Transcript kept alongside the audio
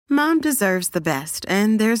Mom deserves the best,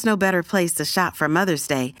 and there's no better place to shop for Mother's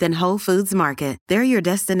Day than Whole Foods Market. They're your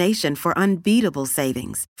destination for unbeatable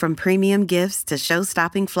savings, from premium gifts to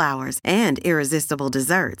show-stopping flowers and irresistible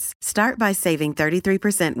desserts. Start by saving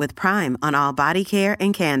 33% with Prime on all body care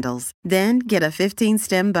and candles. Then get a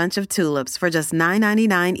 15-stem bunch of tulips for just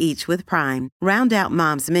 $9.99 each with Prime. Round out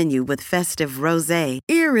Mom's menu with festive rosé,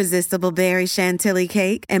 irresistible berry chantilly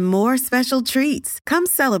cake, and more special treats. Come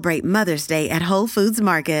celebrate Mother's Day at Whole Foods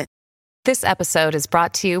Market. This episode is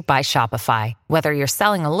brought to you by Shopify. Whether you're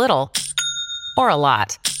selling a little or a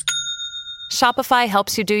lot, Shopify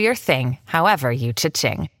helps you do your thing, however you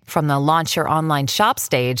cha-ching. From the launch your online shop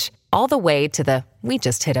stage, all the way to the we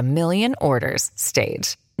just hit 1 million orders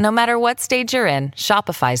stage. No matter what stage you're in,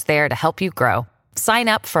 Shopify's there to help you grow. Sign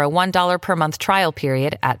up for a $1 per month trial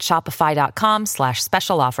period at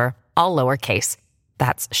shopify.com/special offer, all lowercase.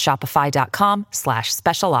 That's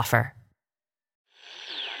shopify.com/special offer.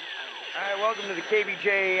 All right, welcome to the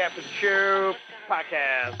KVJ After the Show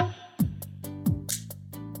podcast.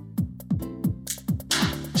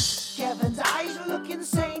 Kevin's eyes look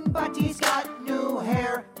insane, but he's got new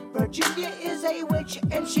hair. Virginia is a witch,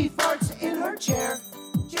 and she farts in her chair.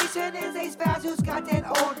 Jason is a spaz who's got an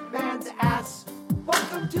old man's ass.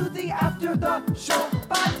 Welcome to the After the Show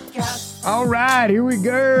podcast. All right, here we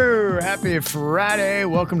go. Happy Friday.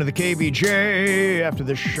 Welcome to the KVJ After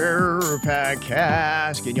the Show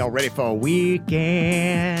podcast. Getting y'all ready for a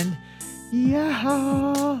weekend.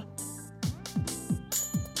 Yeah.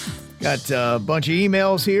 Got a bunch of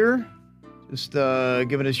emails here. Just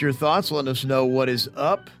giving us your thoughts, letting us know what is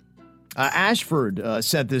up. Ashford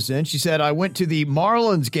sent this in. She said, I went to the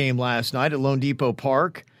Marlins game last night at Lone Depot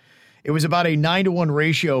Park. It was about a 9-to-1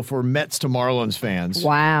 ratio for Mets to Marlins fans.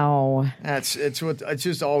 Wow. It's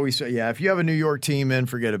just always, yeah, if you have a New York team in,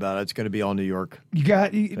 forget about it. It's going to be all New York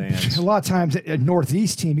fans. A lot of times a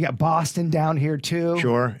Northeast team, you got Boston down here too.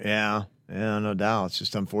 Sure, yeah. Yeah, no doubt. It's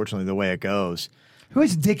just unfortunately the way it goes. Who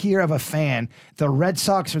is dickier of a fan, the Red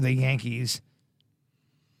Sox or the Yankees?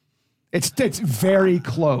 It's very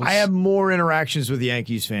close. I have more interactions with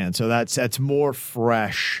Yankees fans, so that's more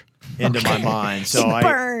fresh into my mind. So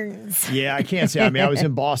burns. I can't say. I mean, I was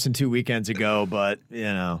in Boston 2 weekends ago, but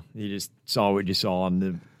you just saw what you saw, and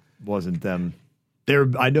it wasn't them.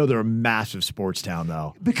 I know they're a massive sports town,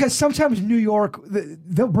 though. Because sometimes New York,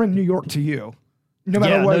 they'll bring New York to you, no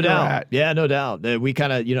matter where you're at. Yeah, no doubt. We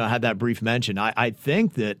kind of had that brief mention. I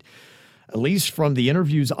think that at least from the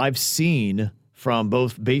interviews I've seen from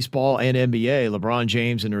both baseball and NBA, LeBron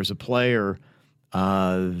James, and there's a player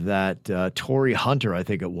that Torrey Hunter, I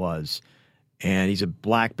think it was, and he's a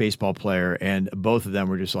black baseball player, and both of them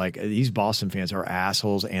were just like, these Boston fans are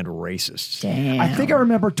assholes and racists. Damn. I think I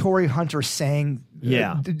remember Torrey Hunter saying,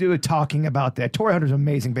 talking about that. Torrey Hunter's an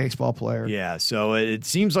amazing baseball player. Yeah, so it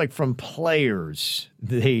seems like from players,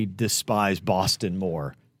 they despise Boston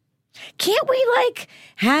more. Can't we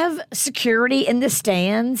have security in the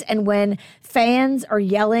stands, and when fans are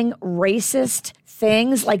yelling racist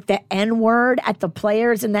things like the N-word at the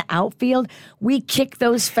players in the outfield, we kick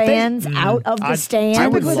those fans out of the stands?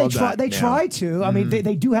 Typically they try to. I mean,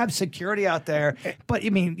 they do have security out there, but I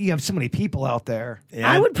mean, you have so many people out there. Yeah.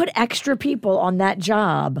 I would put extra people on that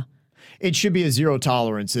job. It should be a zero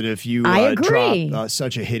tolerance that if you drop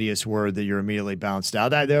such a hideous word that you're immediately bounced out.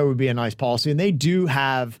 That would be a nice policy. And they do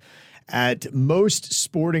have, at most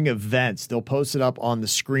sporting events, they'll post it up on the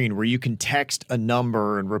screen where you can text a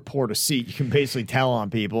number and report a seat. You can basically tell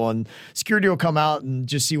on people, and security will come out and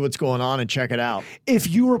just see what's going on and check it out. If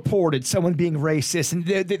you reported someone being racist and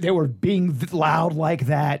they were being loud like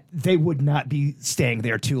that, they would not be staying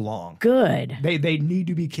there too long. Good. They need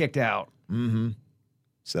to be kicked out. Mm-hmm.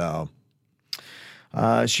 So...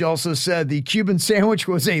 she also said the Cuban sandwich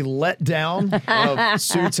was a letdown.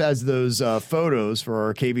 Suits has those photos for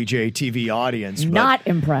our KVJ TV audience. Not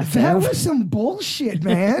impressive. That was some bullshit,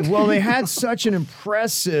 man. Well, they had such an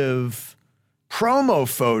impressive promo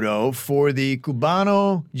photo for the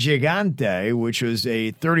Cubano Gigante, which was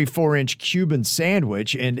a 34-inch Cuban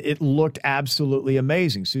sandwich, and it looked absolutely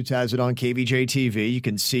amazing. Suits has it on KVJ TV. You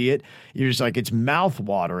can see it. You're just like, it's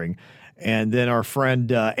mouth-watering. And then our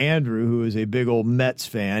friend Andrew, who is a big old Mets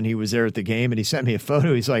fan, he was there at the game, and he sent me a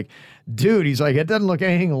photo. He's like, dude, it doesn't look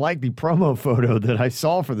anything like the promo photo that I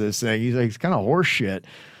saw for this thing. He's like, it's kind of horse shit.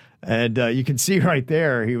 And you can see right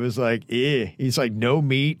there, he was like, he's like, no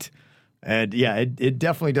meat. And yeah, it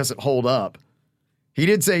definitely doesn't hold up. He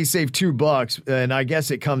did say he saved $2, and I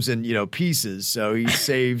guess it comes in, pieces. So he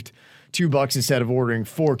saved $2 instead of ordering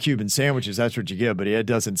 4 Cuban sandwiches. That's what you get, but it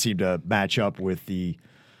doesn't seem to match up with the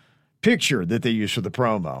picture that they use for the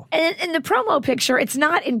promo. And in the promo picture, it's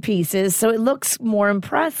not in pieces, so it looks more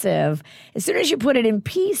impressive. As soon as you put it in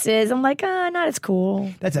pieces, I'm like, not as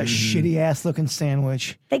cool. That's a shitty ass looking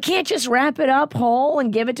sandwich. They can't just wrap it up whole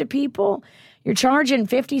and give it to people. You're charging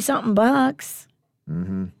 50-something bucks.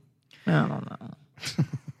 Mm-hmm. I don't know.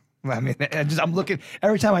 I mean, I'm looking,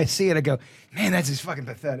 every time I see it, I go, man, that's just fucking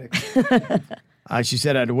pathetic. She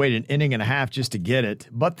said I had to wait an inning and a half just to get it,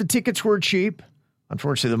 but the tickets were cheap.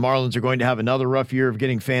 Unfortunately, the Marlins are going to have another rough year of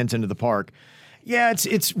getting fans into the park. Yeah,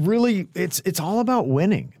 it's really all about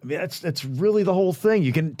winning. I mean, that's really the whole thing.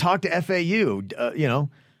 You can talk to FAU,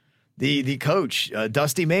 the coach,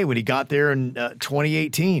 Dusty May, when he got there in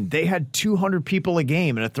 2018. They had 200 people a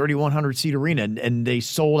game in a 3,100 seat arena, and they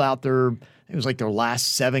sold out their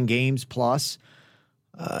last 7 games plus,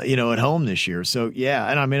 at home this year. So, yeah,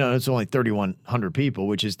 and I mean, it's only 3,100 people,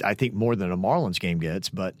 which is, I think, more than a Marlins game gets,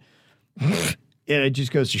 but it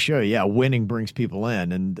just goes to show you, winning brings people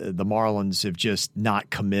in, and the Marlins have just not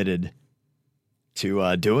committed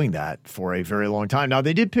to doing that for a very long time. Now,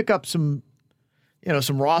 they did pick up some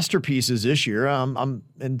roster pieces this year,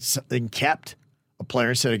 and kept a player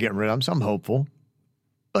instead of getting rid of them, so I'm hopeful.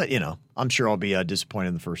 But, I'm sure I'll be disappointed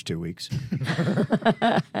in the first 2 weeks.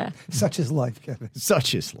 Such is life, Kevin.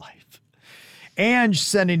 Such is life. Ange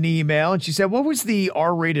sent an email, and she said, what was the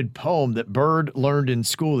R-rated poem that Bird learned in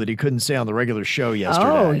school that he couldn't say on the regular show yesterday?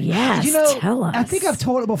 Oh, yes. Tell us. I think I've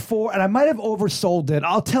told it before, and I might have oversold it.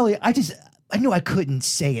 I'll tell you, I knew I couldn't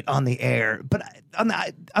say it on the air, but on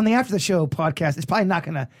the After the Show podcast, it's probably not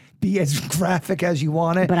going to be as graphic as you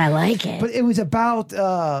want it. But I like it. But it was about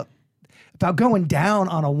going down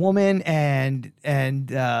on a woman, and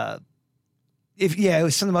it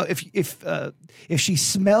was something about if she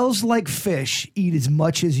smells like fish, eat as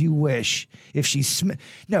much as you wish. If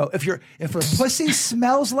her pussy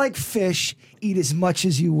smells like fish, eat as much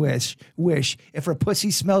as you wish. If her pussy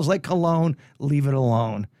smells like cologne, leave it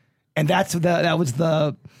alone. And that was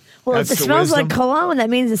the. Well, if it smells like cologne,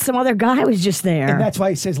 that means that some other guy was just there. And that's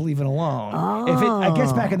why he says leave it alone. Oh. I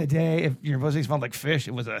guess back in the day, if your pussy smelled like fish,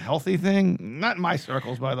 it was a healthy thing. Not in my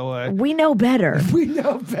circles, by the way. We know better. We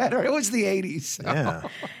know better. It was the 80s. So. Yeah.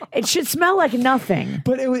 It should smell like nothing.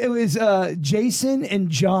 But it was Jason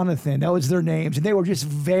and Jonathan. That was their names. And they were just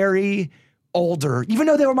very older. Even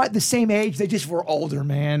though they were the same age, they just were older,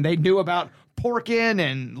 man. They knew about porking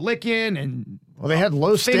and licking and... Well, they had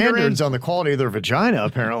low standards on the quality of their vagina,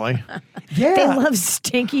 apparently. Yeah. They love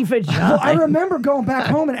stinky vagina. Well, I remember going back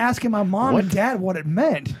home and asking my mom and dad what it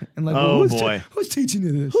meant. And like, who's teaching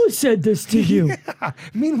you this? Who said this to you? Yeah.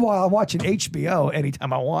 Meanwhile, I'm watching HBO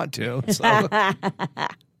anytime I want to. So.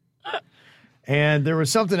 And there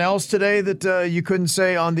was something else today that you couldn't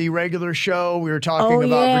say on the regular show. We were talking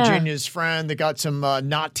about Virginia's friend that got some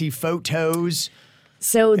naughty photos.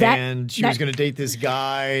 So and she was going to date this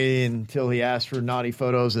guy until he asked for naughty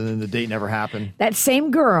photos, and then the date never happened. That same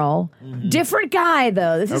girl, different guy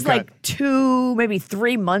though. This is like 2, maybe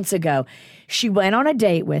 3 months ago. She went on a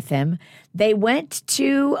date with him. They went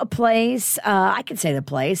to a place, I can say the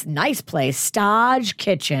place, nice place, Stage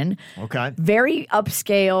Kitchen. Okay. Very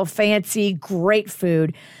upscale, fancy, great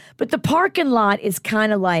food. But the parking lot is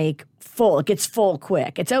kind of like full. It gets full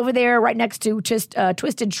quick. It's over there right next to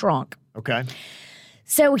Twisted Trunk. Okay.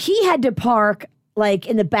 So he had to park like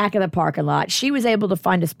in the back of the parking lot. She was able to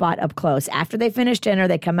find a spot up close. After they finish dinner,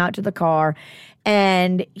 they come out to the car,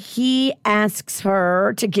 and he asks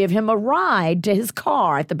her to give him a ride to his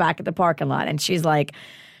car at the back of the parking lot. And she's like,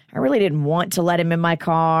 I really didn't want to let him in my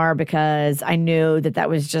car because I knew that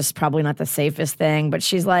was just probably not the safest thing. But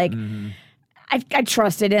she's like, I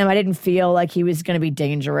trusted him. I didn't feel like he was going to be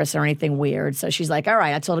dangerous or anything weird. So she's like, all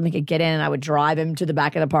right, I told him he could get in and I would drive him to the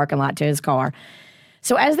back of the parking lot to his car.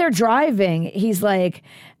 So as they're driving, he's like,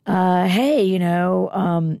 hey,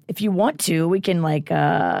 if you want to, we can make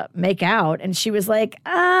out. And she was like,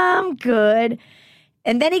 I'm good.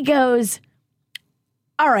 And then he goes,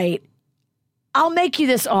 all right, I'll make you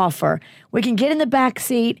this offer. We can get in the back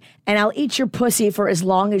seat and I'll eat your pussy for as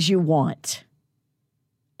long as you want.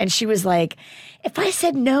 And she was like, if I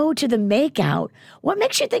said no to the makeout, what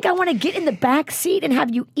makes you think I want to get in the back seat and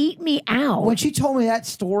have you eat me out? When she told me that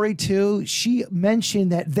story, too, she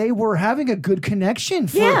mentioned that they were having a good connection.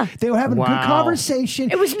 They were having a good conversation.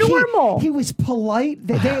 It was normal. He was polite.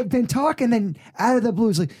 They had been talking, then out of the blue,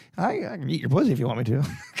 he's like, I can eat your pussy if you want me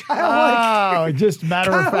to. Just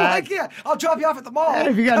matter of fact. I'll drop you off at the mall. And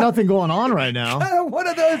if you got nothing going on right now. Kind of one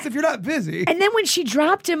of those if you're not busy. And then when she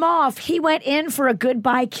dropped him off, he went in for a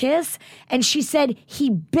goodbye kiss, and she said he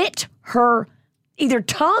bit her either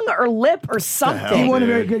tongue or lip or something. He wasn't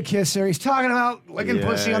a very dude? good kisser. He's talking about licking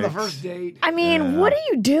pussy on the first date. I mean, what are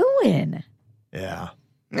you doing? Yeah.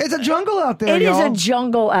 It's a jungle out there, It is y'all. a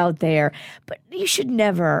jungle out there. But you should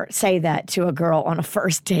never say that to a girl on a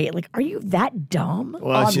first date. Like, are you that dumb?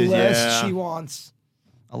 Well, it's just- Unless she wants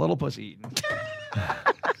a little pussy eaten.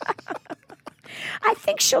 I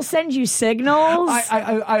think she'll send you signals.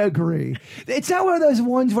 I agree. It's not one of those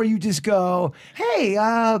ones where you just go, hey,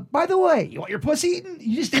 by the way, you want your pussy eaten?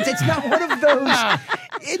 It's not one of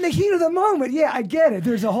those. In the heat of the moment, yeah, I get it.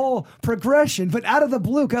 There's a whole progression, but out of the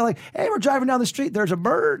blue, kind of like, hey, we're driving down the street. There's a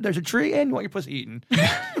bird, there's a tree, and you want your pussy eaten.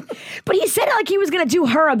 But he said it like he was going to do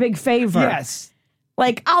her a big favor. Yes.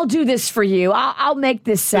 Like, I'll do this for you. I'll make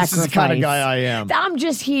this sacrifice. This is the kind of guy I am. I'm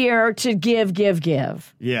just here to give.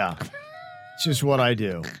 Yeah. It's just what I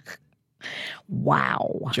do.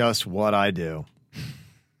 Wow. Just what I do.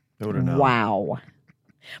 Who would have known? Wow.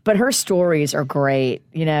 But her stories are great.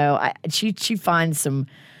 You know, she finds some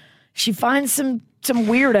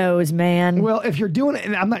weirdos, man. Well, if you're doing it,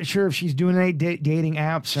 and I'm not sure if she's doing any dating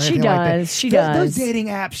apps or She anything like that. does. She does. Those dating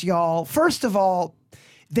apps, y'all, first of all,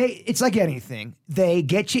 it's like anything. They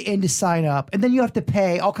get you in to sign up, and then you have to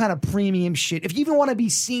pay all kind of premium shit if you even want to be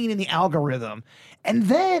seen in the algorithm. And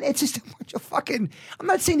then it's just a bunch of fucking. I'm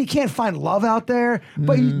not saying you can't find love out there,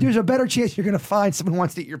 but there's a better chance you're going to find someone who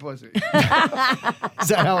wants to eat your pussy. Is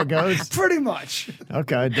that how it goes? Pretty much.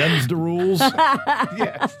 Okay, them's the rules.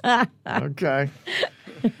 Yes. Okay.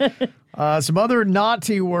 Some other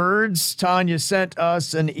naughty words. Tanya sent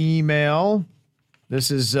us an email.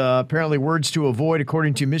 This is apparently words to avoid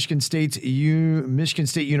according to Michigan State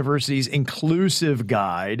University's Inclusive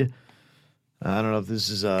Guide. I don't know if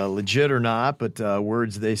this is legit or not, but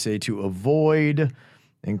words they say to avoid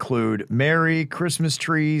include Mary, Christmas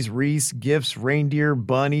trees, wreaths, gifts, reindeer,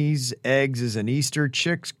 bunnies, eggs as an Easter,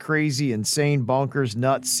 chicks, crazy, insane, bonkers,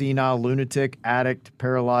 nuts, senile, lunatic, addict,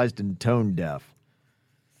 paralyzed, and tone deaf.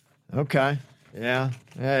 Okay. Yeah.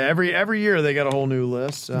 Every year they got a whole new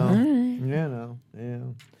list. So,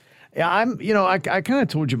 Yeah, I kind of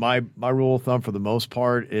told you my rule of thumb for the most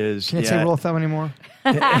part is Can't say rule of thumb anymore.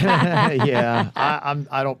 yeah,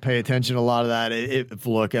 I don't pay attention to a lot of that.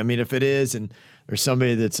 Look, I mean, if it is, and there's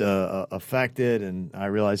somebody that's affected, and I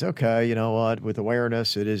realize, okay, you know what, with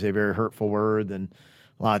awareness, it is a very hurtful word, then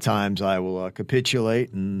a lot of times I will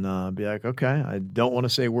capitulate and be like, okay, I don't want to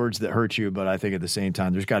say words that hurt you, but I think at the same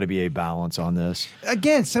time, there's got to be a balance on this.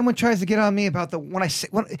 Again, someone tries to get on me about when I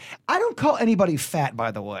don't call anybody fat,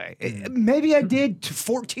 by the way. Maybe I did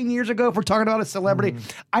 14 years ago if we're talking about a celebrity.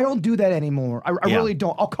 I don't do that anymore. I really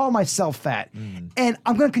don't. I'll call myself fat. And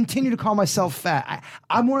I'm going to continue to call myself fat.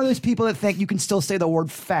 I'm one of those people that think you can still say the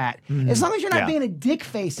word fat. As long as you're not being a dick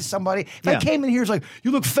face to somebody. If I came in here and was like,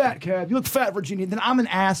 you look fat, Kev, you look fat, Virginia, then I'm an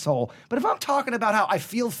asshole. But if I'm talking about how I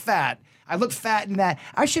feel fat, I look fat in that,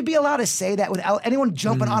 I should be allowed to say that without anyone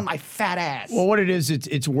jumping on my fat ass. Well, what it is,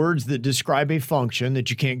 it's words that describe a function that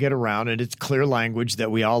you can't get around, and it's clear language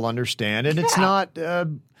that we all understand, and it's not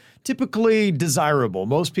typically desirable.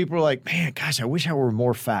 Most people are like, man, gosh, I wish I were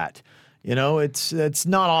more fat. You know, it's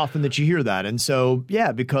not often that you hear that. And so,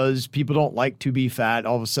 yeah, because people don't like to be fat,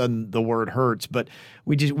 all of a sudden the word hurts. But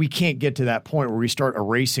we can't get to that point where we start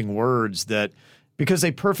erasing words that, because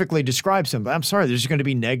they perfectly describe something. I'm sorry, there's going to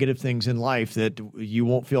be negative things in life that you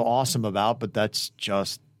won't feel awesome about, but that's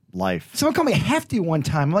just life. Someone called me hefty one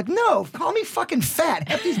time. I'm like, no, call me fucking fat.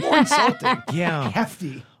 Hefty's more insulting. Yeah.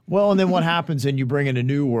 Hefty. Well, and then what happens, and you bring in a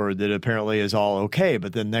new word that apparently is all okay,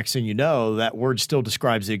 but then next thing you know, that word still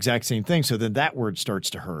describes the exact same thing, so then that word starts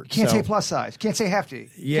to hurt. Can't say plus size. Can't say hefty.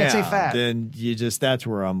 Yeah, can't say fat. Then that's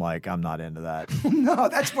where I'm like, I'm not into that. No,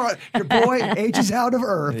 that's where your boy ages out of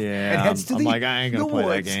earth Yeah, and heads to I'm like, I ain't going to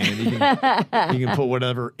play that game. You can put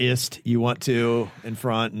whatever ist you want to in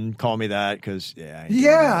front and call me that, because, I ain't doing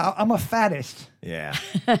that. I'm a fattest. Yeah,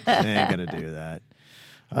 I ain't going to do that.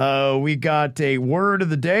 We got a word of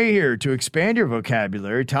the day here to expand your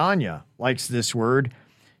vocabulary. Tanya likes this word,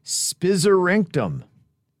 spizerinctum.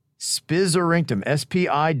 Spizerinctum,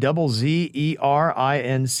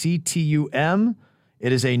 Spizzerinctum.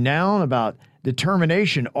 It is a noun about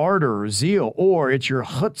determination, ardor, or zeal, or it's your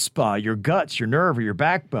chutzpah, your guts, your nerve, or your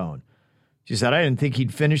backbone. She said, I didn't think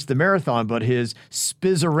he'd finish the marathon, but his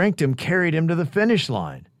spizerinctum carried him to the finish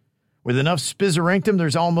line. With enough spizerinctum,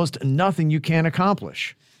 there's almost nothing you can't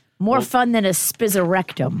accomplish. More fun than a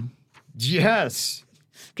spizorectum. Yes.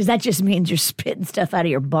 Because that just means you're spitting stuff out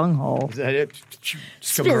of your bunghole. Is that it?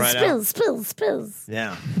 Just coming right out. Spills.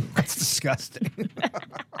 Yeah. That's disgusting.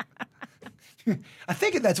 I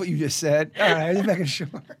think that's what you just said. All right, just making sure.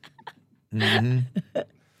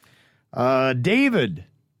 David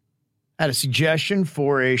Had a suggestion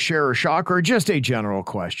for a share or shock or just a general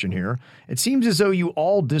question here. It seems as though you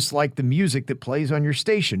all dislike the music that plays on your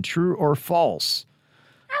station. True or false?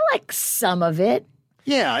 I like some of it.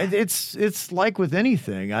 Yeah, it's like with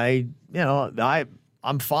anything.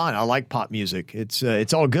 I'm fine. I like pop music.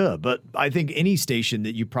 It's all good. But I think any station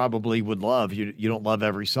that you probably would love, you don't love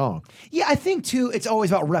every song. Yeah, I think too, it's always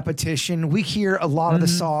about repetition. We hear a lot of the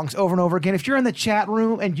songs over and over again. If you're in the chat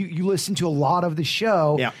room and you listen to a lot of the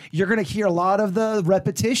show, you're going to hear a lot of the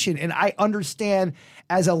repetition. And I understand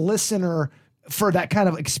as a listener for that kind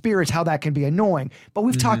of experience how that can be annoying. But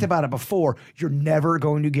we've talked about it before. You're never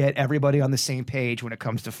going to get everybody on the same page when it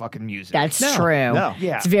comes to fucking music. That's true. No.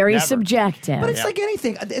 Yeah. It's very Never. subjective. But it's like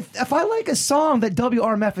anything. If I like a song that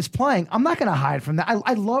WRMF is playing, I'm not going to hide from that.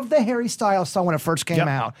 I love the Harry Styles song when it first came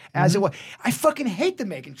out. As it was, I fucking hate the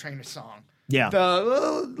Meghan Trainor song. Yeah.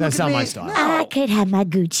 Look That's at not me. my style. I could have my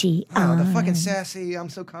Gucci on. The fucking sassy, I'm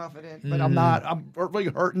so confident, but I'm not. I'm really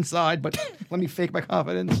hurt inside, but let me fake my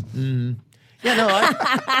confidence. Yeah, no,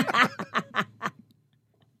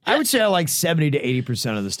 I would say I like 70 to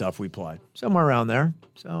 80% of the stuff we play. Somewhere around there.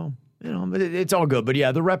 So, but it's all good. But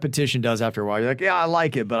yeah, the repetition does after a while. You're like, yeah, I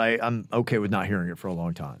like it, but I'm okay with not hearing it for a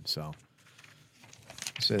long time. So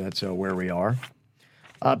that's where we are.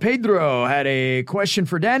 Pedro had a question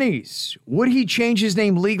for Denny's. Would he change his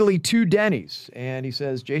name legally to Denny's? And he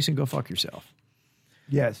says, Jason, go fuck yourself.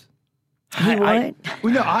 Yes. He would?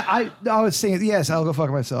 Well, no, I was saying, yes, I'll go fuck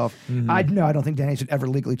myself. I don't think Denny's would ever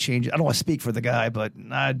legally change it. I don't want to speak for the guy, but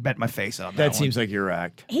I'd bet my face on that. That seems like your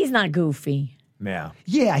act. He's not goofy. Yeah.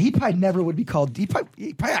 Yeah, he probably never would be called. He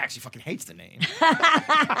probably actually fucking hates the name.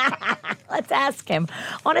 Let's ask him.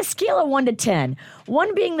 On a scale of 1 to 10,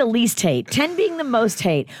 1 being the least hate, 10 being the most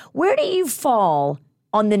hate, where do you fall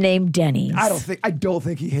on the name Denny's? I don't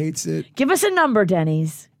think he hates it. Give us a number,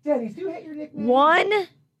 Denny's. Denny's, do you hate your nickname? 1, Do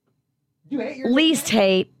you hate your least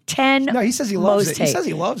hate, 10, No, he says he loves most it. He hate. says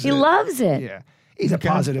he loves it. He loves it. Yeah. He's a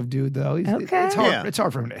positive dude, though. Okay. It's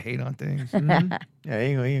hard for him to hate on things. Yeah, he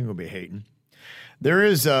ain't going to be hating. There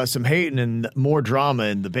is some hating and more drama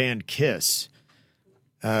in the band Kiss.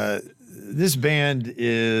 This band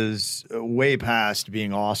is way past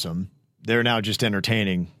being awesome. They're now just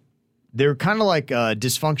entertaining. They're kind of like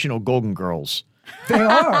dysfunctional Golden Girls. They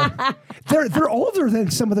are. They're older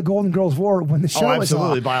than some of the Golden Girls were when the show was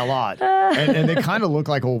absolutely, on. by a lot. And they kind of look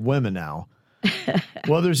like old women now.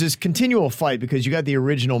 Well, there's this continual fight because you got the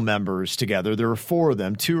original members together. There are 4 of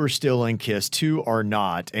them. 2 are still in Kiss, 2 are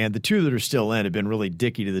not. And the 2 that are still in have been really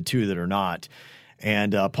dicky to the 2 that are not.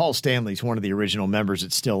 And Paul Stanley's one of the original members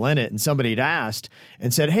that's still in it. And somebody had asked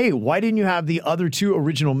and said, hey, why didn't you have the other 2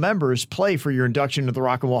 original members play for your induction to the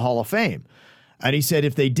Rock and Roll Hall of Fame? And he said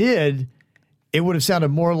if they did, it would have sounded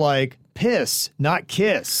more like piss, not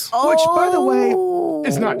kiss. Which, by the way,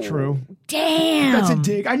 is not true. Damn. That's a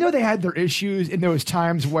dig. I know they had their issues, and there was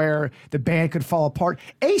times where the band could fall apart.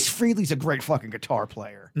 Ace Frehley's a great fucking guitar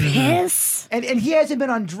player. Piss? And he hasn't been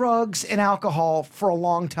on drugs and alcohol for a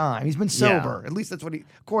long time. He's been sober. At least that's what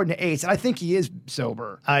according to Ace. And I think he is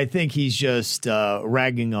sober. I think he's just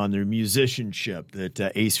ragging on their musicianship,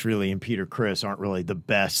 that Ace Frehley and Peter Criss aren't really the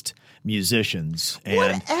best musicians.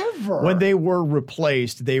 And Whatever. when they were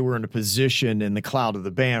replaced, they were in a position in the cloud of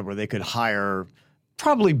the band where they could hire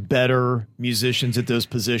probably better musicians at those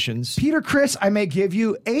positions. Peter Criss, I may give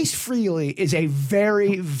you. Ace Frehley is a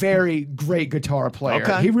very, very great guitar player.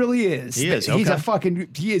 Okay. He really is. He is, He's okay.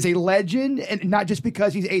 he is a legend, and not just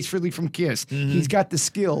because he's Ace Frehley from Kiss. He's got the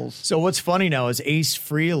skills. So what's funny now is Ace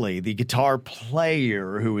Frehley, the guitar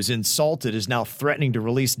player who was insulted, is now threatening to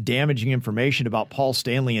release damaging information about Paul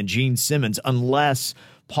Stanley and Gene Simmons unless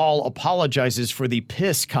Paul apologizes for the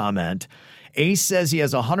piss comment. Ace says he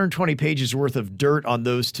has 120 pages worth of dirt on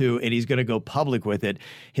those 2, and he's going to go public with it.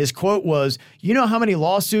 His quote was, you know how many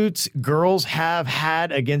lawsuits girls have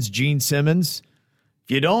had against Gene Simmons?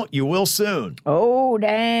 If you don't, you will soon. Oh,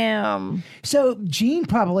 damn. So Gene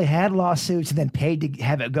probably had lawsuits and then paid to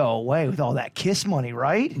have it go away with all that Kiss money,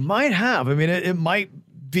 right? Might have. I mean, it might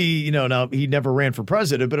be, now he never ran for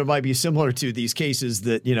president, but it might be similar to these cases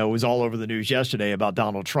that, was all over the news yesterday about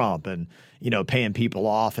Donald Trump and, paying people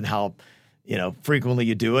off and how, frequently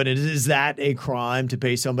you do it. And is that a crime to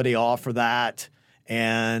pay somebody off for that?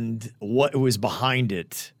 And what was behind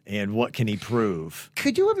it? and what can he prove?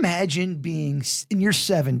 Could you imagine being in your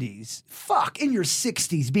 70s, in your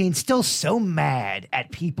 60s, being still so mad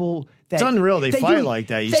at people that... It's unreal. They fight like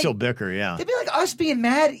that. You still bicker, yeah. They'd be like us being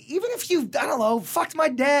mad, even if you, I don't know, fucked my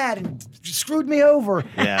dad and screwed me over.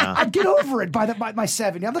 Yeah. I'd get over it by my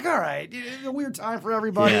 70. I'm like, all right, it's a weird time for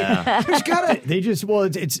everybody. Yeah. There's gotta...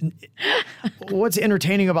 it's what's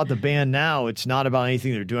entertaining about the band now, it's not about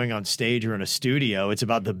anything they're doing on stage or in a studio. It's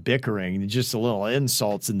about the bickering, just the little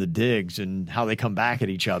insults and the digs and how they come back at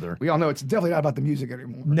each other. We all know it's definitely not about the music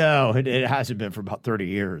anymore. No, it hasn't been for about 30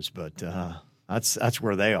 years, but that's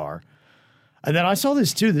where they are. And then I saw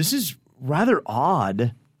this too. This is rather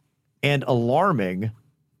odd and alarming.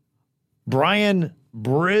 Brian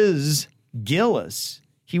Briz Gillis.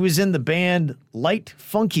 He was in the band Light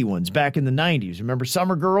Funky Ones back in the 90s. Remember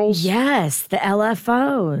Summer Girls? Yes, the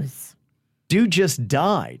LFOs. Dude just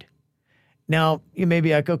died. Now, you may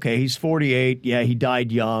be like, okay, he's 48. Yeah, he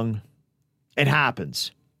died young. It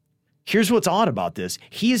happens. Here's what's odd about this.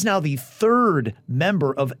 He is now the third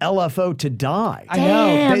member of LFO to die. I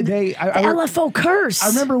know. The LFO curse. I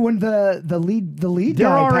remember when the lead They're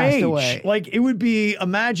guy our passed age. away. Like, it would be,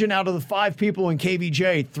 imagine out of the 5 people in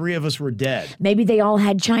KVJ, 3 of us were dead. Maybe they all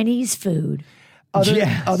had Chinese food.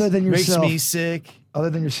 Other than yourself. Makes me sick. Other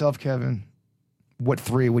than yourself, Kevin, what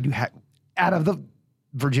 3 would you have? Out of the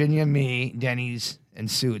Virginia, me, Denny's, and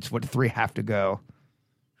Suits, what 3 have to go?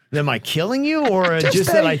 Am I killing you, or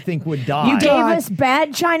just that I think would die? You gave us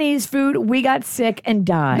bad Chinese food. We got sick and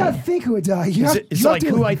died. Not think who would die. It's like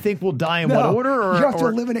who I think will die in what order? Or, you have to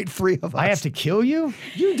eliminate 3 of us. I have to kill you?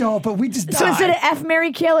 You don't, but we just die. So instead of F,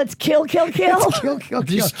 Marry, kill, it's kill, kill, kill? It's kill.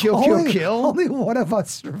 Just kill. Only one of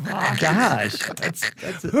us survives. Gosh.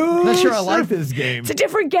 I'm not sure I like this game. It's a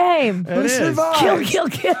different game. Who survives? Kill.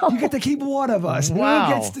 You get to keep one of us. Wow.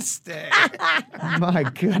 Who gets to stay? My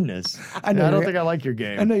goodness. I don't think I like your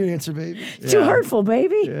game. I know your answer, baby. It's too hurtful,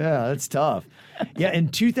 baby. Yeah, that's tough. Yeah, in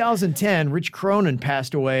 2010, Rich Cronin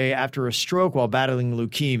passed away after a stroke while battling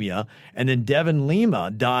leukemia. And then Devin Lima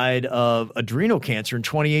died of adrenal cancer in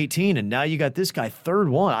 2018. And now you got this guy, third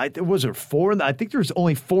one. Was there 4? I think there's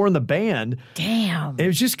only 4 in the band. Damn. It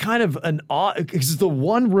was just kind of an odd, because the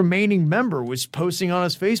one remaining member was posting on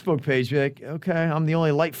his Facebook page, be like, okay, I'm the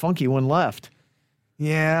only light funky one left.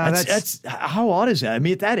 Yeah, that's how odd is that? I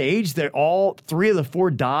mean, at that age, they're all 3 of the 4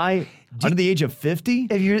 die under the age of 50.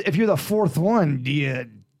 If you're the 4th one, do you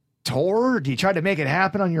tour? Do you try to make it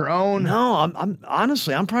happen on your own? No, I'm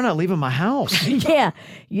honestly, I'm probably not leaving my house. Yeah,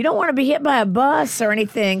 you don't want to be hit by a bus or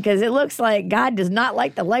anything because it looks like God does not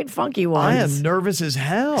like the light funky ones. I am nervous as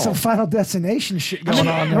hell. Some Final Destination shit going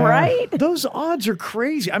on there. Right? Those odds are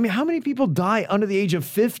crazy. I mean, how many people die under the age of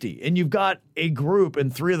 50? And you've got a group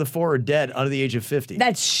and 3 of the 4 are dead under the age of 50.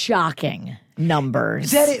 That's shocking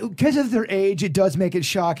numbers. Because of their age, it does make it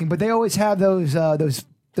shocking. But they always have those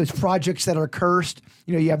projects that are cursed.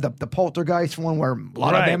 You know, you have the Poltergeist one where a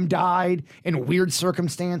lot of them died in weird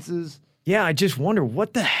circumstances. Yeah, I just wonder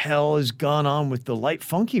what the hell has gone on with the light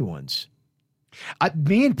funky ones.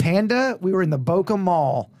 Me and Panda, we were in the Boca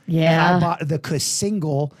Mall. Yeah. And I bought the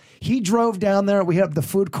Casingle. He drove down there. We hit up the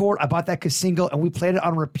food court. I bought that Casingle, and we played it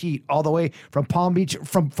on repeat all the way from Palm Beach,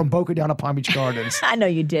 from Boca down to Palm Beach Gardens. I know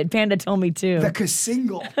you did. Panda told me too. The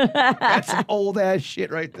Casingle. That's some old ass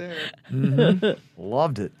shit right there. Mm-hmm.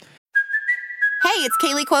 Loved it. Hey, it's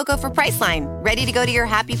Kaylee Cuoco for Priceline. Ready to go to your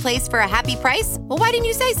happy place for a happy price? Well, why didn't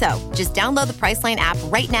you say so? Just download the Priceline app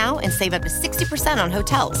right now and save up to 60% on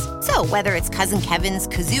hotels. So whether it's Cousin Kevin's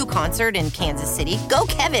Kazoo Concert in Kansas City, go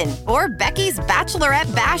Kevin, or Becky's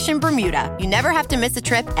Bachelorette Bash in Bermuda, you never have to miss a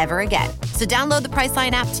trip ever again. So download the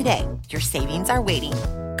Priceline app today. Your savings are waiting.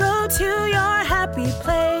 Go to your happy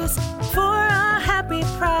place for a happy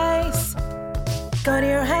price. Go to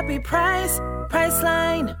your happy price,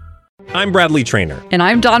 Priceline. I'm Bradley Trainer. And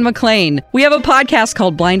I'm Don McClain. We have a podcast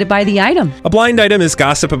called Blinded by the Item. A blind item is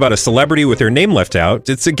gossip about a celebrity with their name left out.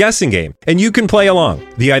 It's a guessing game, and you can play along.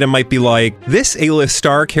 The item might be like, this A-list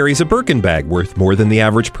star carries a Birkin bag worth more than the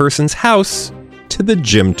average person's house to the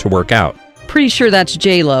gym to work out. Pretty sure that's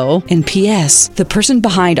J-Lo. And P.S. the person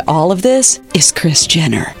behind all of this is Kris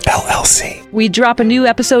Jenner, LLC. We drop a new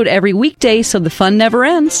episode every weekday so the fun never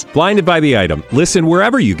ends. Blinded by the Item. Listen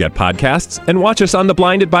wherever you get podcasts and watch us on the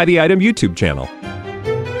Blinded by the Item YouTube channel.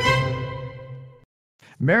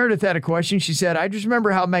 Meredith had a question. She said, I just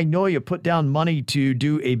remember how Magnolia put down money to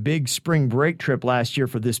do a big spring break trip last year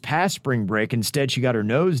for this past spring break. Instead, she got her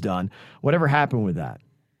nose done. Whatever happened with that?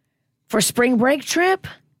 For spring break trip?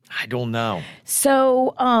 I don't know.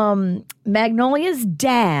 So Magnolia's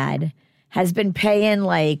dad has been paying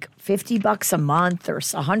like $50 a month or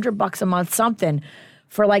 $100 a month, something,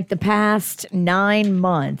 for like the past 9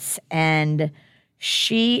 months, and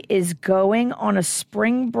she is going on a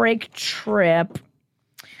spring break trip.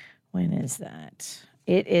 When is that?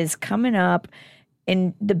 It is coming up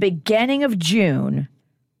in the beginning of June,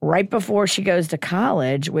 right before she goes to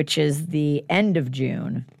college, which is the end of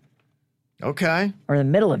June. Okay. Or the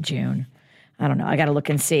middle of June. I don't know. I got to look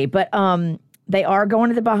and see. But they are going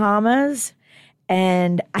to the Bahamas,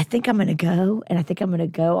 and I think I'm going to go, and I think I'm going to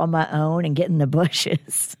go on my own and get in the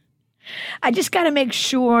bushes. I just got to make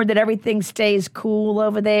sure that everything stays cool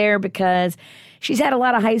over there because she's had a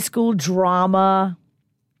lot of high school drama,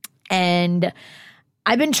 and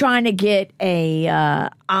I've been trying to get a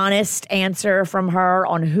honest answer from her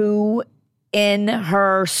on who in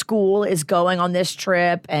her school is going on this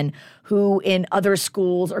trip and who in other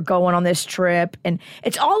schools are going on this trip. And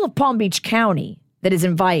it's all of Palm Beach County that is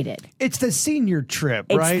invited. It's the senior trip,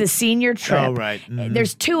 It's right? the senior trip. Oh, right. Mhm.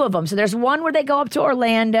 There's 2 of them. So there's one where they go up to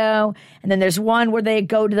Orlando, and then there's one where they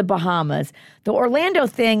go to the Bahamas. The Orlando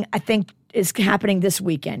thing, I think, is happening this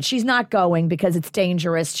weekend. She's not going because it's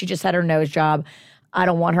dangerous. She just had her nose job. I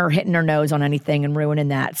don't want her hitting her nose on anything and ruining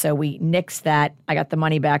that. So we nixed that. I got the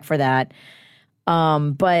money back for that.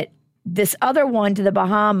 But this other one to the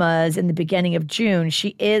Bahamas in the beginning of June,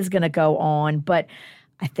 she is going to go on. But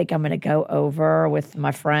I think I'm going to go over with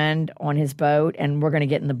my friend on his boat, and we're going to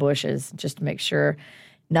get in the bushes just to make sure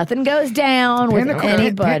nothing goes down with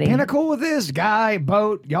anybody. Pinnacle with this guy,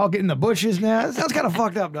 boat, y'all get in the bushes now. That sounds kind of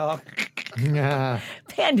fucked up, dog.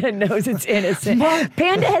 Panda knows it's innocent.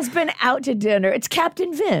 Panda has been out to dinner. It's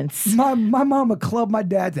Captain Vince. My mom would club my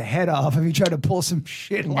dad's head off if he tried to pull some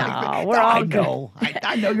shit like that. We're all I know.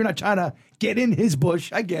 I know you're not trying to get in his bush.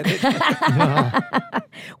 I get it.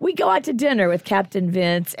 We go out to dinner with Captain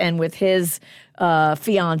Vince and with his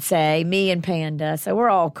fiance, me and Panda. So we're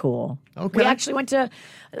all cool. Okay. We actually went to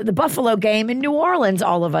the Buffalo game in New Orleans,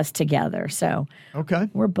 all of us together. So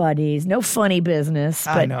we're buddies. No funny business.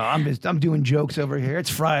 But I know. I'm doing jokes over here. It's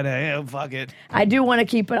Friday. Oh, fuck it. I do want to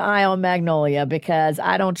keep an eye on Magnolia because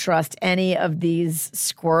I don't trust any of these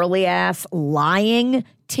squirrely ass lying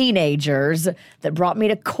teenagers that brought me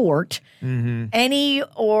to court. Mm-hmm. Any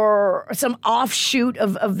or some offshoot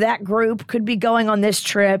of that group could be going on this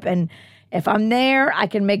trip. And if I'm there, I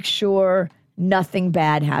can make sure nothing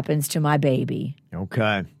bad happens to my baby.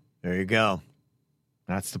 Okay. There you go.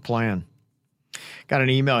 That's the plan. Got an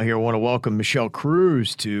email here. I want to welcome Michelle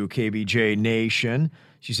Cruz to KBJ Nation.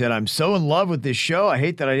 She said, I'm so in love with this show. I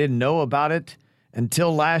hate that I didn't know about it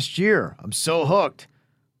until last year. I'm so hooked.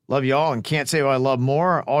 Love you all and can't say what I love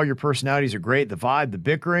more. All your personalities are great. The vibe, the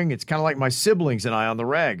bickering. It's kind of like my siblings and I on the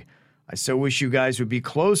reg. I so wish you guys would be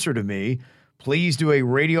closer to me. Please do a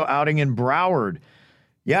radio outing in Broward.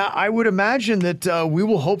 Yeah, I would imagine that we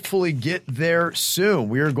will hopefully get there soon.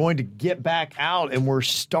 We are going to get back out, and we're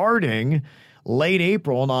starting late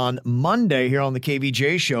April. And on Monday here on the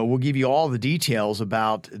KVJ show, we'll give you all the details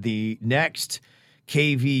about the next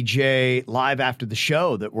KVJ Live After the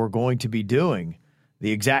Show that we're going to be doing.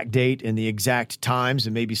 The exact date and the exact times,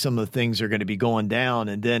 and maybe some of the things are going to be going down.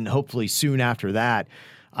 And then hopefully soon after that,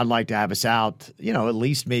 I'd like to have us out, at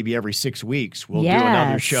least maybe every 6 weeks. We'll do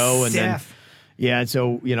another show. And then, and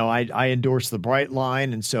so, I endorse the Bright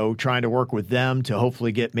Line. And so trying to work with them to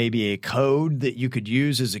hopefully get maybe a code that you could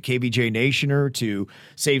use as a KBJ Nationer to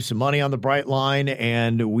save some money on the Bright Line.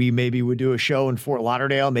 And we maybe would do a show in Fort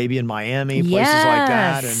Lauderdale, maybe in Miami, places like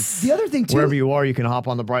that. And the other thing, too, wherever you are, you can hop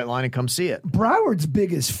on the Bright Line and come see it. Broward's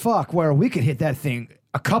big as fuck, where we could hit that thing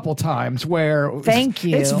a couple times where Thank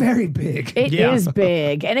you. It's very big. It is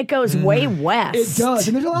big, and it goes way west. It does,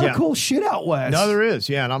 and there's a lot of cool shit out west. No, there is,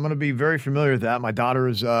 and I'm going to be very familiar with that. My daughter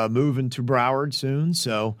is moving to Broward soon,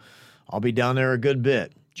 so I'll be down there a good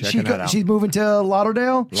bit. Checking that out. She's moving to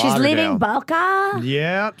Lauderdale? She's leaving Boca?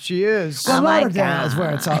 Yeah, she is. Well, Lauderdale is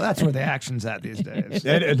where it's all. That's where the action's at these days.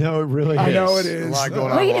 No, it really is. I know it is. A lot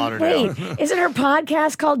going on in Lauderdale. Wait, isn't her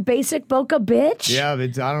podcast called Basic Boca Bitch? Yeah, I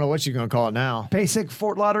don't know what she's going to call it now. Basic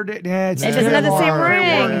Fort Lauderdale. Yeah, it doesn't have the same ring.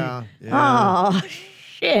 Yeah. Oh,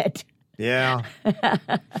 shit. Yeah.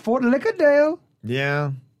 Fort Lickerdale.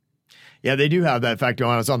 Yeah. Yeah, they do have that. In fact,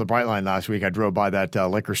 when I was on the Bright Line last week, I drove by that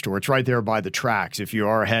liquor store. It's right there by the tracks. If you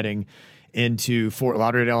are heading into Fort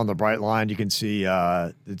Lauderdale on the Bright Line, you can see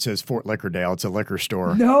it says Fort Lickerdale. It's a liquor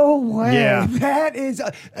store. No way. Yeah. That is.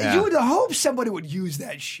 You would hope somebody would use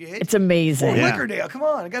that shit. It's amazing. Fort Lickerdale. Come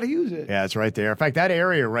on. I got to use it. Yeah, it's right there. In fact, that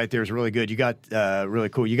area right there is really good. You got really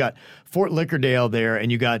cool. You got Fort Lickerdale there,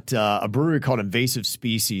 and you got a brewery called Invasive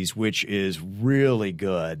Species, which is really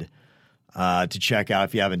good. to check out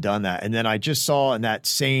if you haven't done that. And then I just saw in that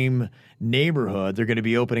same neighborhood, they're going to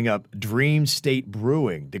be opening up Dream State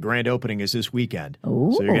Brewing. The grand opening is this weekend.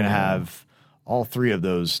 Ooh. So you're going to have all three of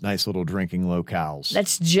those nice little drinking locales.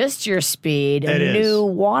 That's just your speed. It A is. new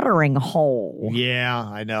watering hole. Yeah,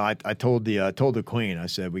 I know. I told the queen, I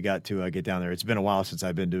said, we got to get down there. It's been a while since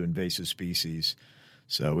I've been to invasive species.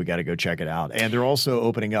 So we got to go check it out. And they're also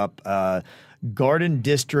opening up Garden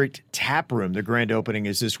District Tap Room. The grand opening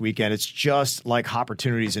is this weekend. It's just like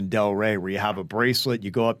Opportunities in Delray, where you have a bracelet,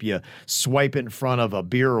 you go up, you swipe it in front of a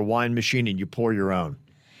beer or wine machine, and you pour your own.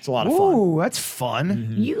 It's a lot of fun. Ooh, that's fun.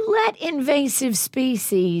 Mm-hmm. You let invasive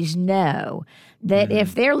species know that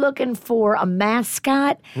if they're looking for a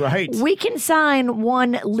mascot, Right. we can sign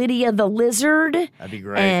one Lydia the Lizard. That'd be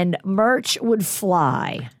great. And merch would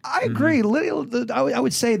fly. I agree. Lydia, I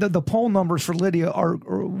would say that the poll numbers for Lydia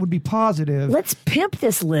would be positive. Let's pimp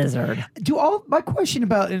this lizard. My question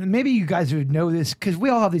about, and maybe you guys would know this because we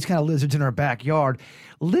all have these kind of lizards in our backyard.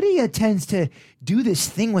 Lydia tends to do this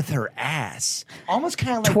thing with her ass, almost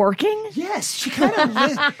kind of like twerking. Yes, she kind of.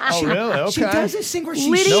 Really? Okay. She does this thing where she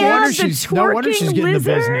Lydia, No wonder the she's getting the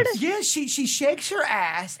lizard? business. Yeah, she shakes her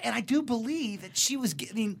ass, and I do believe that she was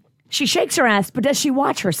getting. She shakes her ass, but does she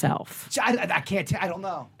watch herself? I can't tell. I don't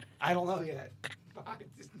know. I don't know yet. I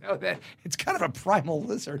just know that it's kind of a primal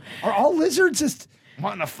lizard. Are all lizards just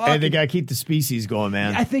wanting to fuck? Hey, they got to keep the species going,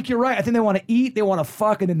 man. I think you're right. I think they want to eat, they want to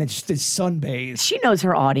fuck, and then they just sunbathe. She knows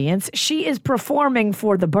her audience. She is performing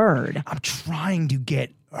for the bird. I'm trying to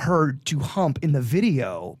get her to hump in the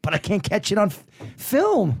video, but I can't catch it on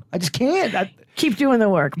film. I just can't. Keep doing the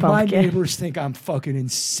work, My Pumpkin. neighbors think I'm fucking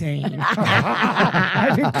insane.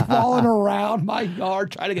 I've been crawling around my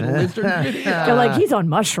yard trying to get a lizard video. They're like, he's on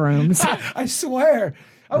mushrooms. I swear.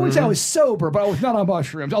 I wish I was sober, but I was not on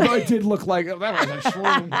mushrooms. Although it did look like that was a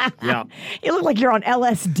shroom. Yeah. You look like you're on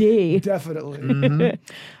LSD. Definitely.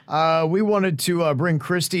 We wanted to bring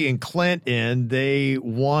Christy and Clint in. They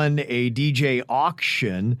won a DJ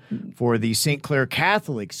auction for the St. Clair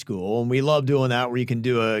Catholic School, and we love doing that, where you can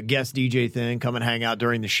do a guest DJ thing, come and hang out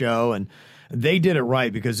during the show, and they did it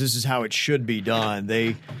right because this is how it should be done.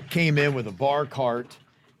 They came in with a bar cart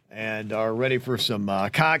and are ready for some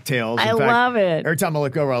cocktails. In I fact, love it. Every time I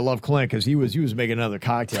look over, I love Clint because he was making another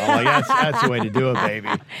cocktail. I'm like, that's the way to do it, baby.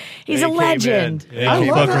 He's They a came legend. in. I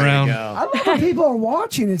They love came it. ready to around. go. I love when people are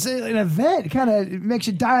watching. It's an event. It kind of makes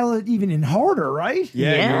you dial it even in harder, right?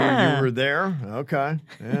 Yeah. You were there. Okay.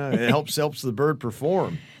 Yeah, it helps the bird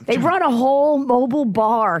perform. They brought a whole mobile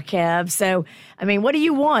bar, Kev. So, I mean, what do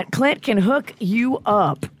you want? Clint can hook you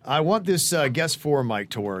up. I want this guest 4 mic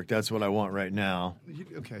to work. That's what I want right now.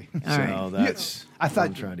 Okay. So that's I thought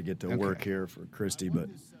I'm trying to get to work here for Christy, but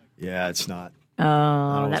yeah, it's not.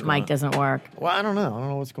 Oh, what's that mic going on. doesn't work. Well, I don't know. I don't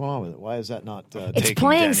know what's going on with it. Why is that not? It's taking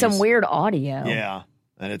playing Denny's? some weird audio. Yeah,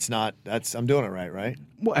 and it's not. I'm doing it right?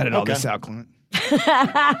 We'll edit all Okay. this out, Clint.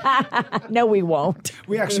 No, we won't.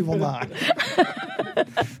 We actually will not.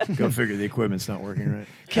 Go figure. The equipment's not working right.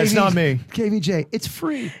 That's not me. KVJ, it's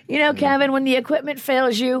free. You know, Kevin, when the equipment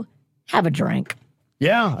fails you, have a drink.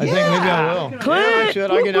 Yeah, I think maybe I will. Clint, Yeah, I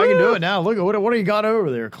should. I can do it now. Look at what do you got over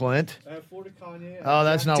there, Clint? I have 40 cognac. Oh,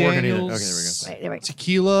 that's not working either. Okay, Daniels. there we go. Right, there we go.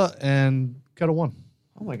 Tequila and got a 1.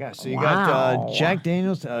 Oh my gosh! So you Wow. got Jack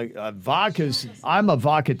Daniels, vodkas. I'm a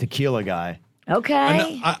vodka tequila guy.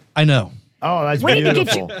 Okay. I know. Oh, that's We need to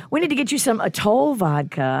beautiful. get you. We need to get you some Atoll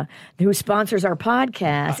vodka, who sponsors our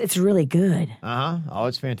podcast. It's really good. Oh,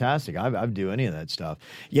 it's fantastic. I'd do any of that stuff.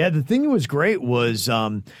 Yeah, the thing that was great was,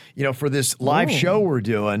 for this live show we're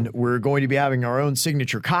doing, we're going to be having our own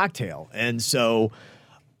signature cocktail. And so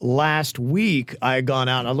last week I had gone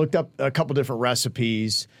out and I looked up a couple different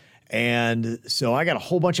recipes. And so I got a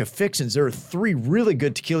whole bunch of fixins. There are 3 really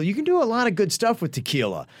good tequila. You can do a lot of good stuff with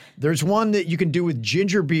tequila. There's one that you can do with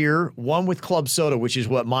ginger beer, one with club soda, which is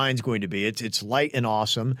what mine's going to be. It's light and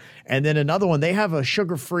awesome. And then another one, they have a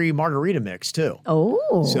sugar-free margarita mix too.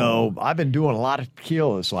 Oh. So I've been doing a lot of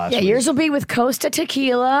tequila this last week. Yours will be with Costa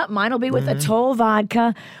Tequila. Mine will be with Atoll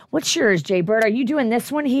Vodka. What's yours, Jay Bird? Are you doing this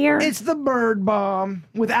one here? It's the bird bomb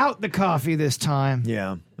without the coffee this time.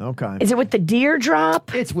 Yeah. Okay. Is it with the deer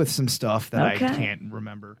drop? It's with some stuff that Okay. I can't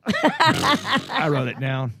remember. I wrote it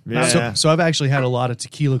down. Yeah. So I've actually had a lot of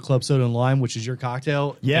tequila, club soda, and lime, which is your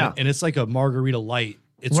cocktail. Yeah. And it's like a margarita light.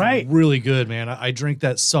 It's Right. really good, man. I drink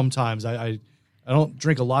that sometimes. I don't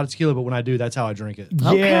drink a lot of tequila, but when I do, that's how I drink it.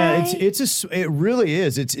 Yeah, Okay. it really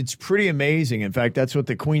is. It's pretty amazing. In fact, that's what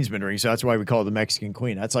the Queen's been drinking. So that's why we call it the Mexican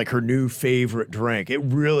Queen. That's like her new favorite drink. It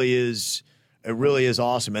really is. It really is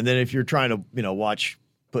awesome. And then if you're trying to watch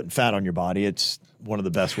putting fat on your body, it's one of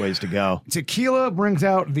the best ways to go. Tequila brings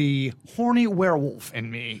out the horny werewolf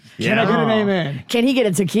in me. Yeah. Can I get an amen? Can he get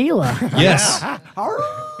a tequila? Yes.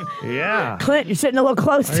 Yeah. Clint, you're sitting a little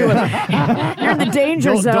close to him. You're in the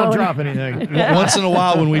danger zone. Don't drop anything. Once in a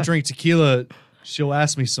while when we drink tequila, she'll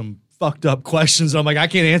ask me some fucked up questions. And I'm like, I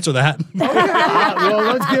can't answer that. Well,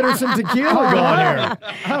 let's get her some tequila going here.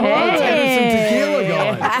 Let's get her some tequila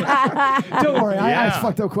going. Don't worry, I asked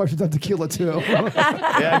fucked up questions on tequila too.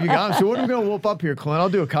 Yeah, you got him. So what are we going to whoop up here, Clint? I'll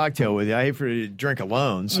do a cocktail with you. I hate for you to drink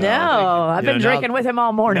alone. So, No, I've been drinking with him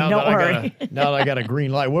all morning. Don't worry. Now that I got a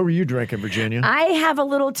green light. What were you drinking, Virginia? I have a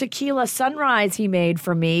little tequila sunrise he made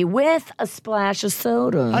for me with a splash of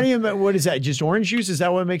soda. How do you? What is that? Just orange juice? Is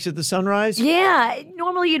that what makes it the sunrise? Yeah,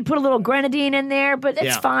 normally you'd put a little grenadine in there, but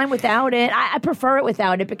it's fine without it. I prefer it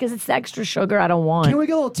without it because it's the extra sugar I don't want. Can we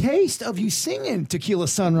get a little taste of you singing Tequila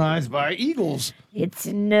Sunrise by Eagles? It's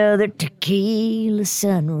another tequila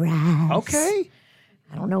sunrise. Okay.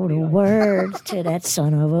 I don't know the words to that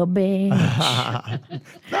son of a bitch.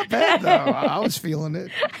 Not bad, though. I was feeling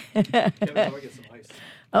it.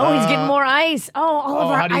 Oh, he's getting more ice. Oh, all of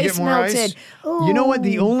our how do you ice get more melted. ice? You know what?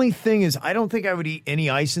 The only thing is, I don't think I would eat any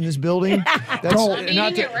ice in this building. I'm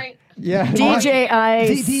eating it right. Yeah. DJ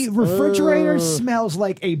Ice. The refrigerator smells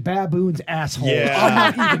like a baboon's asshole.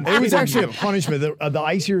 Yeah. I'm not even It was kidding actually a you. punishment. The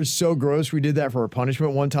ice here is so gross. We did that for a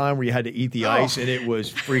punishment one time where you had to eat the ice, and it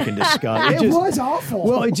was freaking disgusting. It was awful.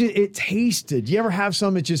 Well, it tasted. You ever have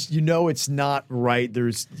some? It just it's not right.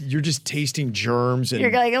 You're just tasting germs and You're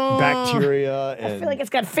like, oh, bacteria. And I feel like it's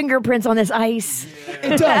got fingerprints on this ice.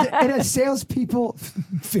 It does. It has salespeople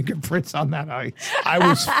fingerprints on that ice. I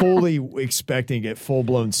was fully expecting to get full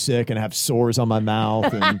blown sick and have sores on my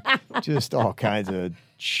mouth and just all kinds of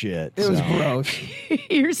shit. It was gross.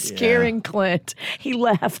 You're scaring Clint. He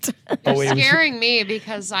left. Scaring me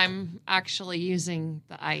because I'm actually using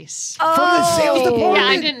the ice. From the sales department? Yeah,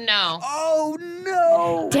 I didn't know. Oh,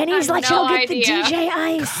 no. Denny's I like, had no he'll get the idea. DJ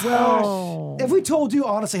Ice. Oh. If we told you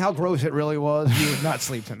honestly how gross it really was, you would not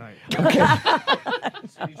sleep tonight. Okay.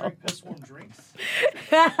 So you drink piss warm drinks?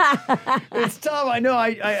 It's tough. I know.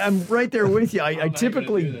 I'm right there with you. I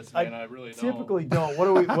typically really typically don't. What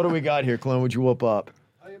do we got here, Clint? Would you whoop up?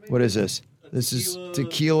 What is this? This is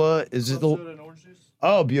tequila. Is it the?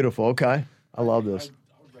 Oh, beautiful. Okay, I love this.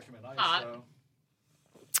 I would recommend ice. So.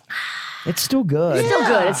 It's still good. It's still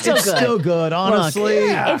good. It's still good. Still good. Honestly,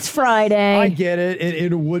 It's Friday. I get it.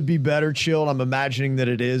 It would be better chilled. I'm imagining that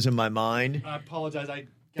it is in my mind. I apologize. I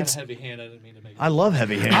got a heavy hand. I didn't mean to make it. I love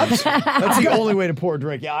heavy hands. That's the only way to pour a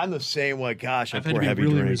drink. Yeah, I'm the same way. Gosh, I've I had pour to be heavy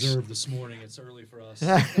really drinks. reserved this morning. It's early for us.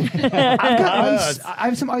 I've got ice. I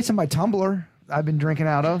have some ice in my tumbler I've been drinking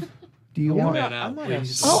out of. Do you want Man out,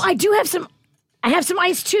 please. Oh, I do have some. I have some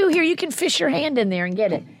ice too. Here, you can fish your hand in there and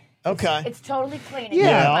get it. Okay. It's totally clean.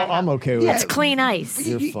 Yeah, I'm okay with It's it. clean ice.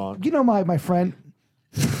 You're fun. You know my friend,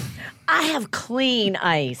 I have clean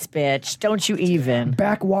ice, bitch. Don't you even.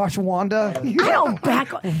 Backwash Wanda? I don't back.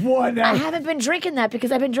 What? I haven't been drinking that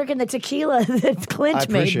because I've been drinking the tequila that Clint I made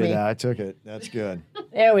appreciate me. that. I took it. That's good.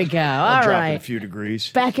 There we go. I'm All dropping right. a few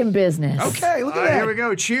degrees. Back in business. Okay, look at All right, that. here we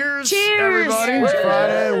go. Cheers. Cheers. Everybody. It's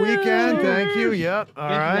Friday weekend. Thank you. Yep. All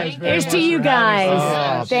right. Here's to you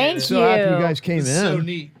guys. Thank so you. happy you guys came This is so in.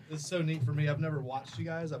 neat. This is so neat for me. I've never watched you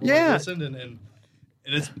guys. I've Yeah. only listened, and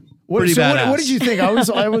it's pretty So badass. what did you think? I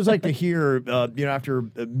always like to hear, after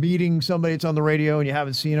meeting somebody that's on the radio and you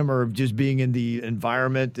haven't seen them, or just being in the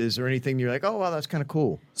environment. Is there anything you're like, oh wow, that's kind of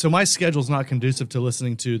cool? So my schedule's not conducive to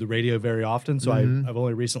listening to the radio very often. So Mm-hmm. I've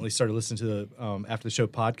only recently started listening to the After the Show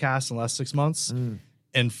podcast in the last 6 months.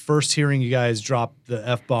 And first hearing you guys drop the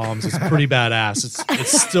F-bombs is pretty badass.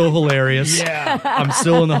 It's still hilarious. Yeah. I'm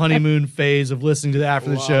still in the honeymoon phase of listening to the After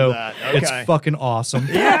the Love Show. that. It's Okay. fucking awesome.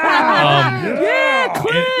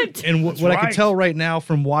 Clint. And what I can right. tell right now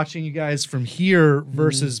from watching you guys from here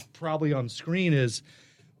versus probably on screen is,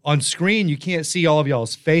 on screen you can't see all of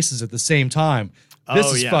y'all's faces at the same time. This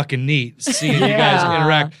Oh, is yeah. fucking neat seeing you guys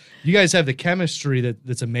interact. You guys have the chemistry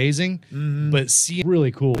that's amazing, but seeing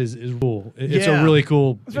really cool is cool. It's Yeah. a really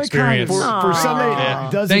cool experience. For somebody Yeah.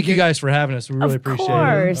 that doesn't Thank you get- guys for having us. We really Of appreciate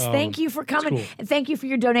course. it. Thank you for coming. cool. And thank you for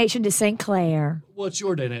your donation to St. Clair. What's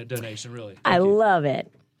your donation, really? I love it.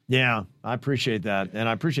 Yeah, I appreciate that, and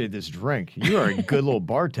I appreciate this drink. You are a good little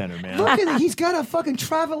bartender, man. Look at it. He's got a fucking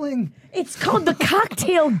traveling. It's called the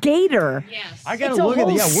Cocktail Gator. Yes. I gotta It's a look at it.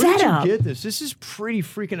 whole Yeah, where did setup. you get this? This is pretty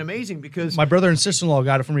freaking amazing because My brother and sister-in-law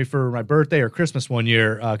got it for me for my birthday or Christmas one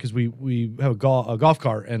year because we have a golf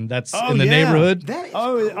cart, and that's in the neighborhood. That is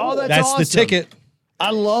That's awesome. the ticket.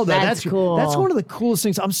 I love that. That's cool. That's one of the coolest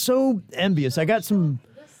things. I'm so envious. I got some.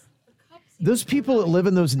 Those people that live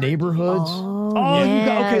in those neighborhoods, Oh, yeah. you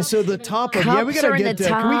got, okay. So the top of we Cups gotta are in get the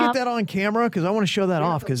that. Can we get top. that on camera? Because I want to show that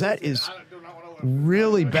off. Because that is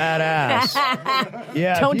really badass.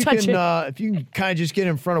 Yeah. Don't if you touch can, if you can kind of just get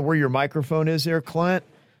in front of where your microphone is there, Clint,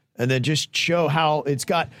 and then just show how it's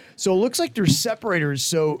got. So it looks like there's separators.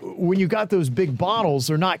 So when you got those big bottles,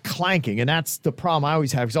 they're not clanking, and that's the problem I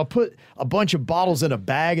always have. Because I'll put a bunch of bottles in a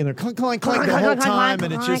bag, and they're clink, clink, clink the whole time,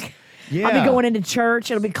 and it's just. Yeah. I'll be going into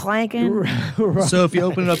church. It'll be clanking. Right. So if you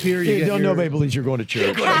open it up here, you get nobody believes you're going to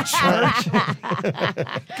church. So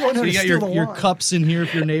you got your cups in here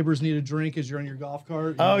if your neighbors need a drink as you're on your golf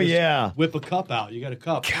cart. Oh, just yeah. whip a cup out. You got a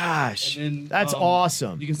cup. Gosh, And then, that's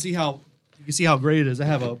awesome. You can see how great it is. I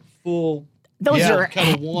have a full. Those are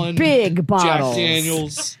Kettle One, big bottles. Jack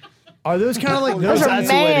Daniels. Are those kind of like Those are that's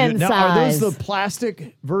the way to do it. man Now, are those size. the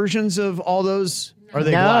plastic versions of all those? Are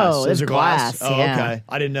they No, glass? Those it's are glass. glass, Oh, yeah. okay.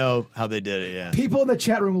 I didn't know how they did it. Yeah. People in the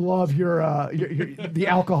chat room love your the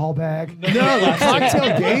alcohol bag. No, the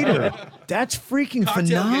cocktail gator. That's freaking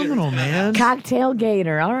phenomenal, man. Cocktail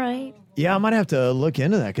gator. All right. Yeah, I might have to look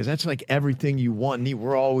into that because that's like everything you want and need.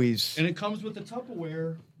 We're always. And it comes with the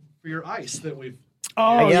Tupperware for your ice that we've.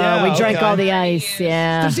 Oh, yeah. We drank okay. all the ice.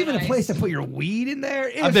 Yeah. There's even a place to put your weed in there.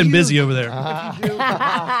 I've been busy over there.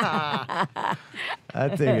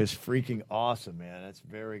 That thing is freaking awesome, man. That's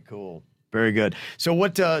very cool. Very good. So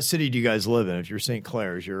what city do you guys live in? If you're St.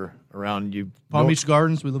 Clair's, you're around you. Palm Beach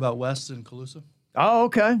Gardens. We live out west in Calusa. Oh,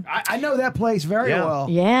 okay. I know that place very well.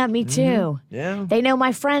 Yeah, me too. Yeah. They know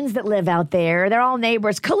my friends that live out there. They're all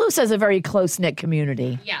neighbors. Calusa is a very close-knit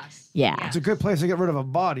community. Yes. Yeah. It's a good place to get rid of a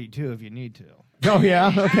body too if you need to. Oh,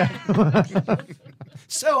 yeah? Okay.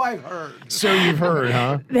 So I've heard. So you've heard,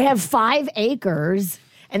 huh? They have 5 acres,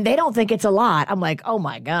 and they don't think it's a lot. I'm like, oh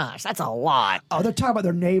my gosh, that's a lot. Oh, they're talking about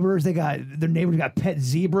their neighbors. Their neighbors got pet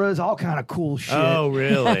zebras, all kind of cool shit. Oh,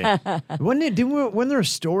 really? Wasn't there a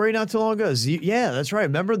story not too long ago? Yeah, that's right.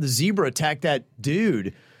 Remember the zebra attacked that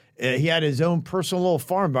dude? He had his own personal little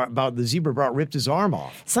farm about the zebra ripped his arm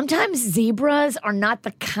off. Sometimes zebras are not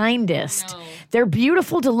the kindest. No. They're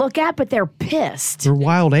beautiful to look at, but they're pissed. They're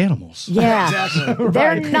wild animals. Yeah. Exactly.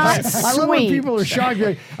 They're Right. not sweet. I love when people are shocked.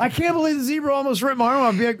 Like, I can't believe the zebra almost ripped my arm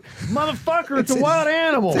off. I'd be like, motherfucker, it's a wild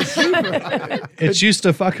animal. It's used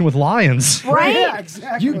to fucking with lions. Right? Yeah,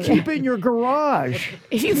 exactly. You keep it in your garage.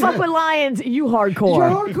 If you fuck with lions, you hardcore.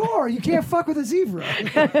 You're hardcore. You can't fuck with a zebra.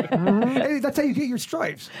 Hey, that's how you get your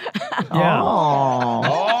stripes. Yeah.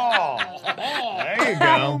 Oh. There you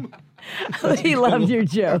go. He loved your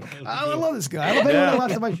joke. I love this guy. I love anyone that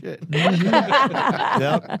laughs at my shit.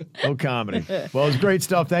 Yep. No comedy. Well, it's great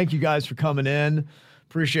stuff. Thank you guys for coming in.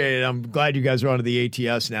 Appreciate it. I'm glad you guys are onto the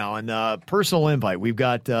ATS now. And personal invite. We've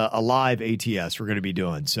got a live ATS we're going to be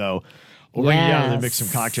doing. So we'll bring you down and then mix some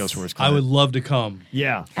cocktails for us. I would love to come.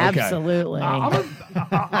 Yeah. Okay. Absolutely. I'm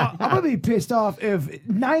gonna be pissed off if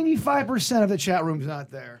 95% of the chat room's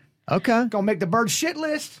not there. Okay. Gonna make the bird shit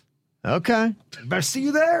list. Okay. Better see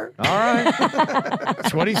you there. All right.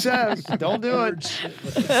 That's what he says. Don't do it.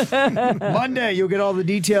 Monday, you'll get all the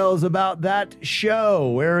details about that show,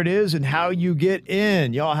 where it is, and how you get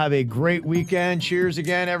in. Y'all have a great weekend. Cheers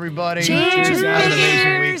again, everybody. Cheers. Have an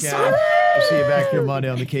amazing weekend. We'll see you back here Monday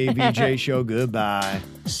on the KVJ show. Goodbye.